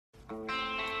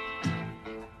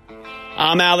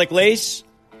I'm Alec Lace.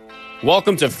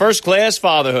 Welcome to First Class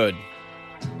Fatherhood.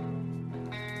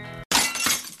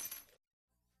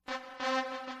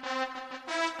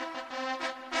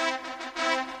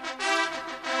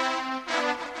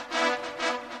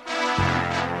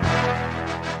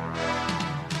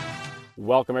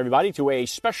 Welcome, everybody, to a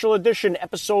special edition,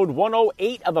 episode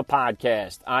 108 of the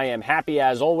podcast. I am happy,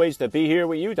 as always, to be here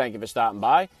with you. Thank you for stopping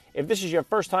by. If this is your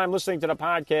first time listening to the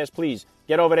podcast, please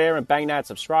get over there and bang that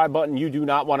subscribe button. You do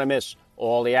not want to miss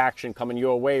all the action coming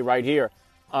your way right here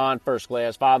on First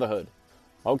Class Fatherhood.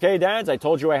 Okay, dads, I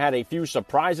told you I had a few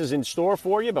surprises in store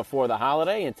for you before the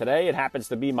holiday, and today it happens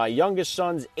to be my youngest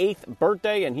son's 8th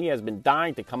birthday, and he has been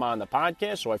dying to come on the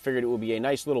podcast, so I figured it would be a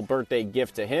nice little birthday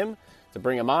gift to him to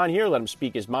bring him on here, let him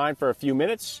speak his mind for a few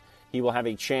minutes. He will have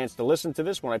a chance to listen to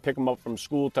this when I pick him up from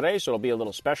school today, so it'll be a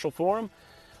little special for him.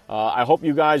 I hope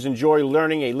you guys enjoy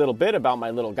learning a little bit about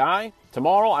my little guy.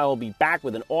 Tomorrow, I will be back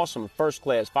with an awesome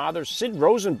first-class father. Sid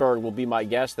Rosenberg will be my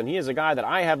guest, and he is a guy that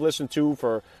I have listened to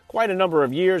for quite a number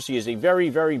of years. He is a very,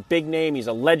 very big name. He's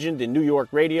a legend in New York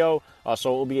radio,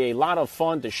 so it will be a lot of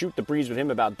fun to shoot the breeze with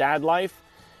him about dad life.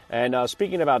 And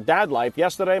speaking about dad life,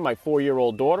 yesterday my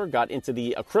 4-year-old daughter got into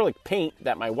the acrylic paint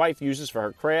that my wife uses for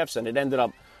her crafts, and it ended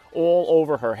up all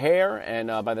over her hair. And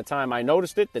by the time I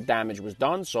noticed it, the damage was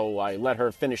done, so I let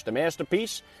her finish the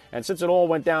masterpiece. And since it all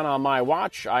went down on my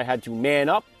watch, I had to man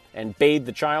up and bathe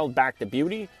the child back to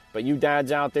beauty. But you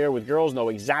dads out there with girls know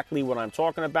exactly what I'm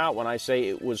talking about when I say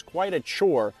it was quite a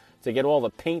chore to get all the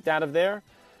paint out of there.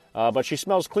 But she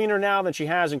smells cleaner now than she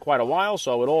has in quite a while,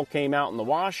 so it all came out in the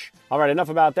wash. All right, enough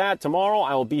about that. Tomorrow,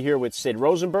 I will be here with Sid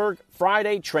Rosenberg.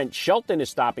 Friday, Trent Shelton is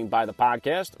stopping by the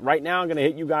podcast. Right now, I'm going to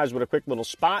hit you guys with a quick little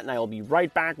spot, and I will be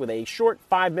right back with a short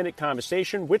 5-minute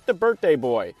conversation with the birthday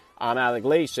boy. I'm Alec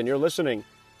Lace, and you're listening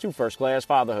to First Class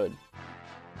Fatherhood.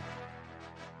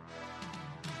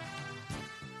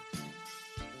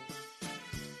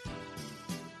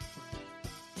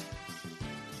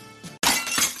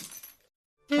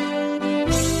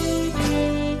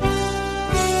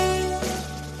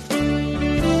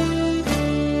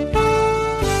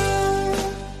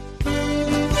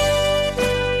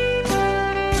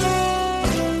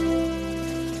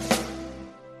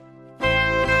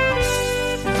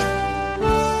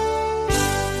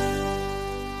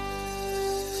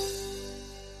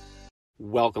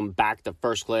 Welcome back to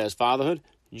First Class Fatherhood.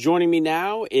 Joining me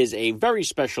now is a very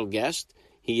special guest.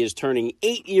 He is turning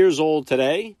 8 years old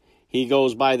today. He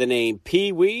goes by the name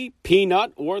Pee-wee,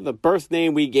 Peanut, or the birth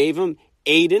name we gave him,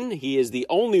 Aiden. He is the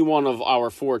only one of our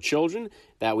 4 children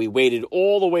that we waited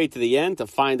all the way to the end to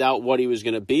find out what he was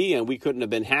going to be, and we couldn't have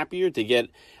been happier to get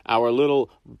our little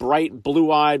bright,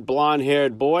 blue-eyed,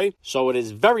 blonde-haired boy. So it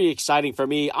is very exciting for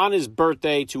me on his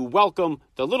birthday to welcome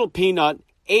the little Peanut.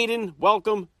 Aiden,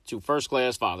 welcome to First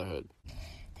Class Fatherhood.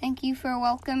 Thank you for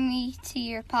welcoming me to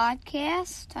your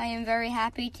podcast. I am very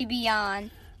happy to be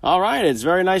on. All right, it's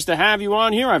very nice to have you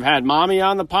on here. I've had Mommy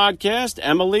on the podcast,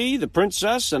 Emily, the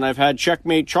princess, and I've had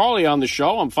Checkmate Charlie on the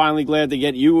show. I'm finally glad to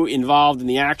get you involved in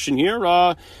the action here.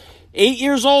 8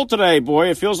 years old today, boy.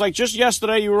 It feels like just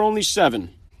yesterday you were only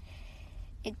 7.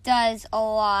 It does a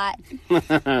lot.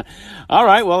 All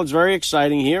right, well, it's very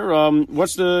exciting here.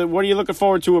 What are you looking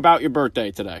forward to about your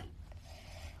birthday today?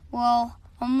 Well,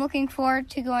 I'm looking forward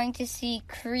to going to see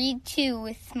Creed 2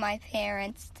 with my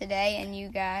parents today and you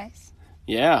guys.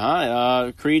 Yeah,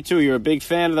 huh? Creed 2, you're a big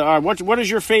fan of the... what is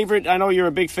your favorite... I know you're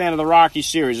a big fan of the Rocky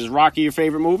series. Is Rocky your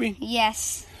favorite movie?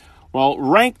 Yes. Well,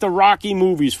 rank the Rocky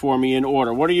movies for me in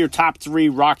order. What are your top 3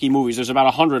 Rocky movies? There's about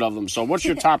 100 of them, so what's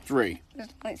your top 3? There's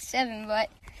like 7, but...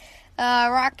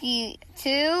 Rocky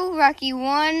 2, Rocky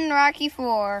 1, Rocky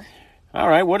 4. All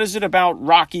right, what is it about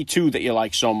Rocky 2 that you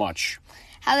like so much?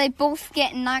 How they both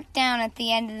get knocked down at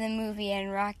the end of the movie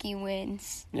and Rocky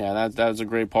wins. Yeah, that's a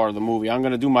great part of the movie. I'm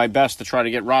going to do my best to try to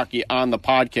get Rocky on the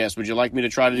podcast. Would you like me to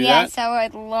try to do that? Yes, I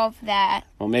would love that.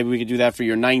 Well, maybe we could do that for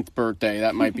your 9th birthday.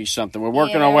 That might be something. We're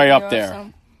working our way up there.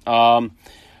 Awesome.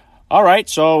 All right,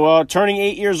 so turning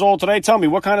 8 years old today, tell me,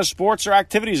 what kind of sports or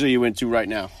activities are you into right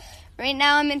now? Right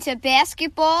now I'm into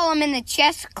basketball. I'm in the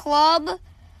chess club.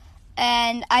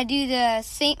 And I do the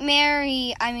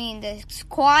the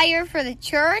choir for the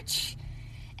church.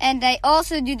 And I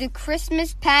also do the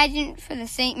Christmas pageant for the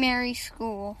St. Mary's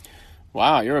School.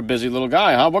 Wow, you're a busy little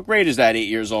guy, huh? What grade is that, 8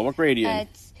 years old? What grade are you in?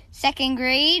 It's 2nd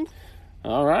grade.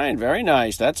 All right, very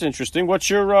nice. That's interesting. What's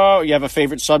your, you have a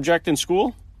favorite subject in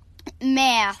school?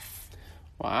 Math.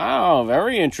 Wow,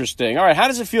 very interesting. All right, how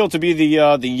does it feel to be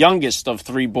the youngest of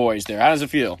 3 boys there? How does it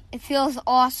feel? It feels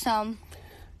awesome.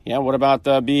 Yeah, what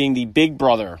about being the big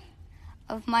brother?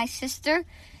 Of my sister?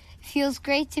 Feels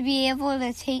great to be able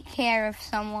to take care of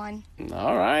someone.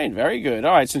 All right, very good.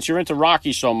 All right, since you're into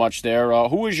Rocky so much there,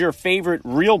 who is your favorite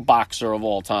real boxer of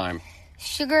all time?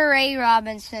 Sugar Ray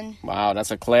Robinson. Wow,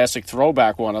 that's a classic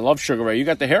throwback one. I love Sugar Ray. You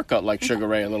got the haircut like Sugar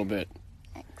Ray a little bit.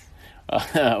 Thanks.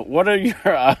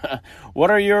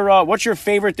 What's your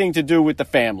favorite thing to do with the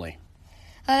family?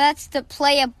 That's to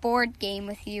play a board game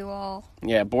with you all.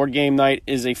 Yeah, board game night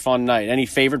is a fun night. Any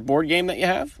favorite board game that you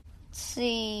have? Let's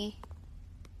see.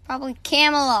 Probably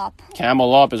Camel Up.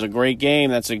 Camel Up is a great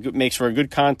game. Makes for a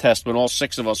good contest when all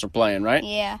 6 of us are playing, right?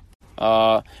 Yeah.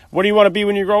 What do you want to be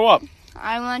when you grow up?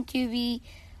 I want to be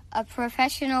a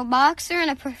professional boxer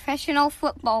and a professional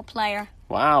football player.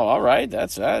 Wow, all right.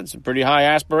 That's pretty high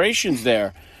aspirations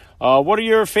there. What are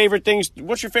your favorite things?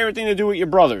 What's your favorite thing to do with your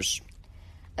brothers?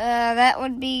 That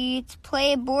would be to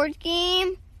play a board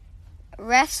game,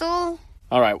 wrestle.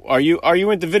 All right. Are you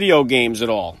into video games at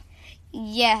all?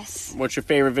 Yes. What's your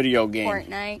favorite video game?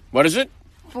 Fortnite. What is it?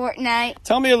 Fortnite.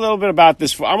 Tell me a little bit about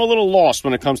this. I'm a little lost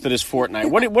when it comes to this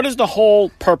Fortnite. What is the whole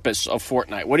purpose of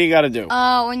Fortnite? What do you got to do?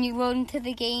 When you load into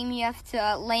the game, you have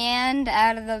to land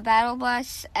out of the battle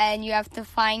bus, and you have to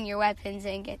find your weapons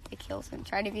and get the kills and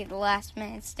try to be the last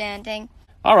man standing.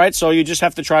 All right, so you just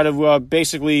have to try to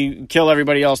basically kill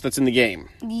everybody else that's in the game.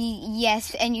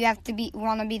 Yes, and you have to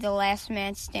want to be the last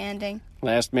man standing.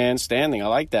 Last man standing. I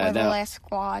like that. Or the last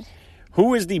squad.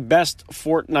 Who is the best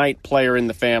Fortnite player in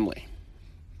the family?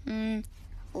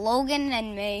 Logan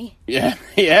and me. Yeah,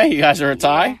 you guys are a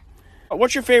tie? Yeah.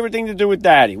 What's your favorite thing to do with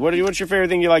Daddy? What's your favorite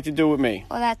thing you like to do with me?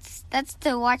 Well, that's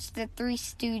to watch the Three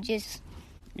Stooges.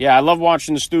 Yeah, I love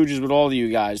watching the Stooges with all of you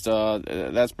guys.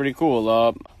 That's pretty cool.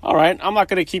 All right, I'm not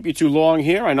going to keep you too long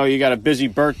here. I know you got a busy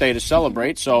birthday to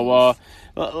celebrate, so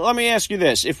let me ask you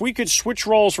this. If we could switch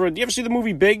roles do you ever see the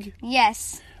movie Big?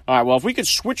 Yes. All right, well, if we could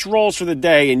switch roles for the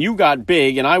day and you got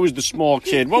big and I was the small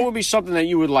kid, what would be something that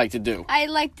you would like to do? I'd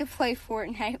like to play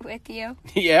Fortnite with you.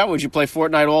 Yeah? Would you play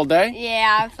Fortnite all day?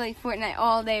 Yeah, I'd play Fortnite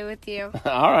all day with you.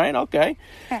 All right, okay.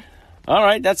 All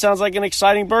right, that sounds like an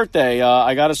exciting birthday.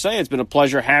 I got to say, it's been a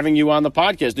pleasure having you on the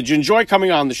podcast. Did you enjoy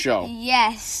coming on the show?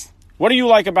 Yes. What do you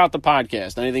like about the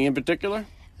podcast? Anything in particular?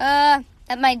 That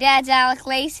my dad's Alec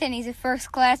Layson. He's a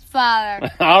first-class father.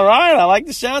 All right, I like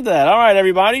the sound of that. All right,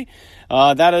 everybody.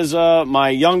 That is my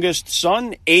youngest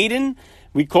son, Aiden.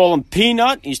 We call him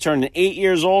Peanut. He's turning 8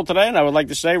 years old today, and I would like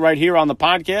to say right here on the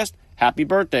podcast, happy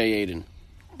birthday, Aiden.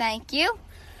 Thank you.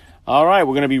 All right,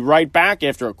 we're going to be right back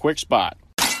after a quick spot.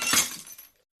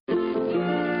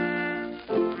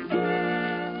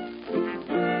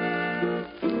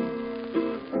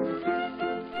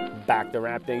 Back to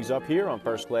wrap things up here on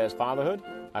First Class Fatherhood.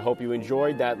 I hope you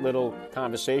enjoyed that little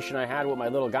conversation I had with my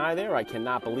little guy there. I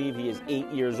cannot believe he is 8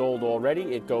 years old already.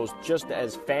 It goes just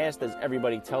as fast as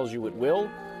everybody tells you it will.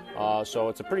 So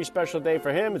it's a pretty special day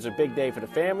for him. It's a big day for the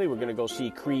family. We're going to go see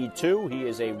Creed 2. He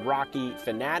is a Rocky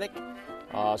fanatic.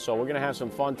 So we're going to have some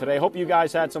fun today. Hope you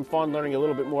guys had some fun learning a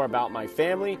little bit more about my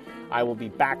family. I will be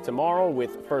back tomorrow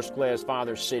with First Class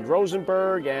Father Sid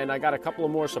Rosenberg, and I got a couple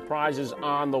of more surprises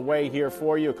on the way here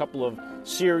for you, a couple of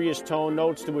serious tone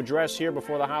notes to address here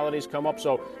before the holidays come up.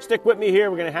 So stick with me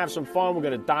here. We're going to have some fun. We're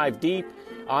going to dive deep.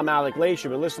 I'm Alec Leish.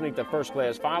 You've been listening to First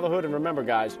Class Fatherhood. And remember,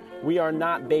 guys, we are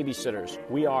not babysitters.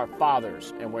 We are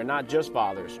fathers. And we're not just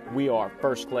fathers. We are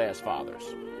first-class fathers.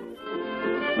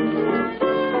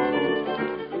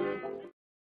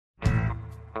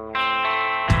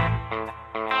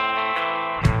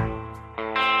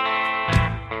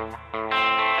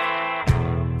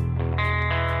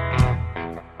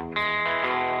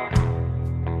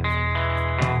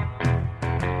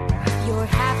 Your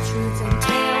half-truths and